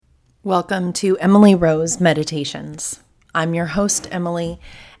Welcome to Emily Rose Meditations. I'm your host, Emily,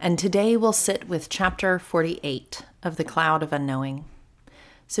 and today we'll sit with chapter 48 of The Cloud of Unknowing.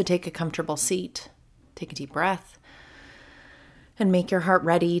 So take a comfortable seat, take a deep breath, and make your heart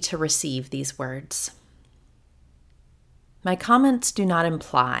ready to receive these words. My comments do not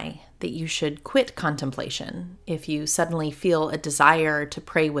imply that you should quit contemplation if you suddenly feel a desire to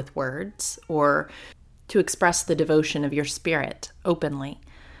pray with words or to express the devotion of your spirit openly.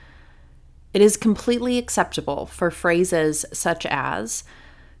 It is completely acceptable for phrases such as,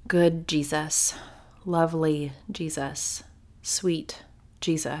 good Jesus, lovely Jesus, sweet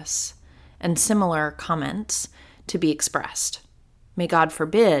Jesus, and similar comments to be expressed. May God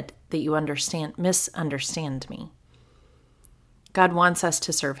forbid that you misunderstand me. God wants us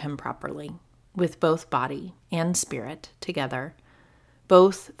to serve him properly, with both body and spirit together.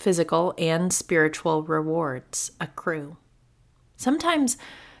 Both physical and spiritual rewards accrue. Sometimes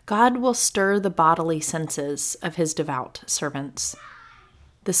God will stir the bodily senses of his devout servants.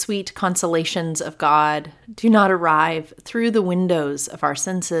 The sweet consolations of God do not arrive through the windows of our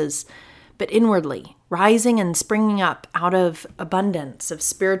senses, but inwardly, rising and springing up out of abundance of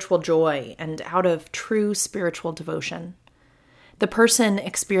spiritual joy and out of true spiritual devotion. The person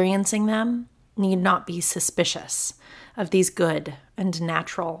experiencing them need not be suspicious of these good and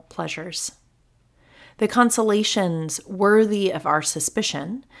natural pleasures. The consolations worthy of our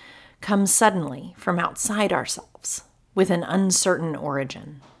suspicion come suddenly from outside ourselves with an uncertain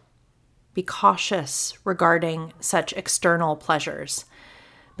origin. Be cautious regarding such external pleasures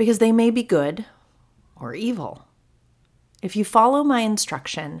because they may be good or evil. If you follow my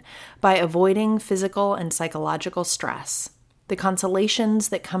instruction by avoiding physical and psychological stress, the consolations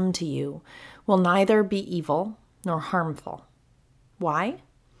that come to you will neither be evil nor harmful. Why?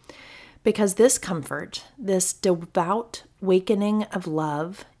 Because this comfort, this devout wakening of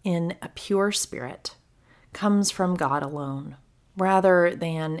love in a pure spirit, comes from God alone, rather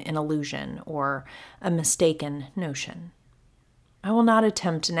than an illusion or a mistaken notion. I will not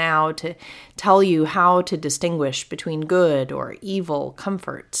attempt now to tell you how to distinguish between good or evil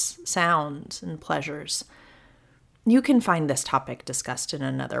comforts, sounds, and pleasures. You can find this topic discussed in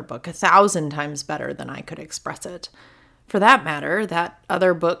another book 1,000 times better than I could express it. For that matter, that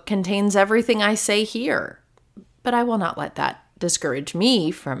other book contains everything I say here, but I will not let that discourage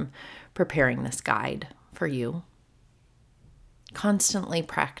me from preparing this guide for you. Constantly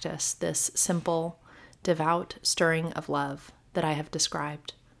practice this simple, devout stirring of love that I have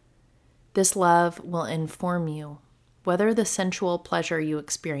described. This love will inform you whether the sensual pleasure you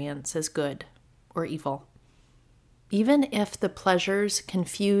experience is good or evil. Even if the pleasures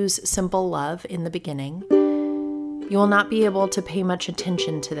confuse simple love in the beginning, you will not be able to pay much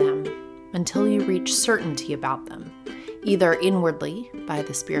attention to them until you reach certainty about them, either inwardly by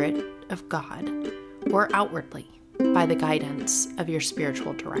the Spirit of God or outwardly by the guidance of your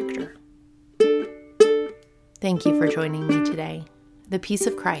spiritual director. Thank you for joining me today. The peace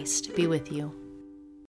of Christ be with you.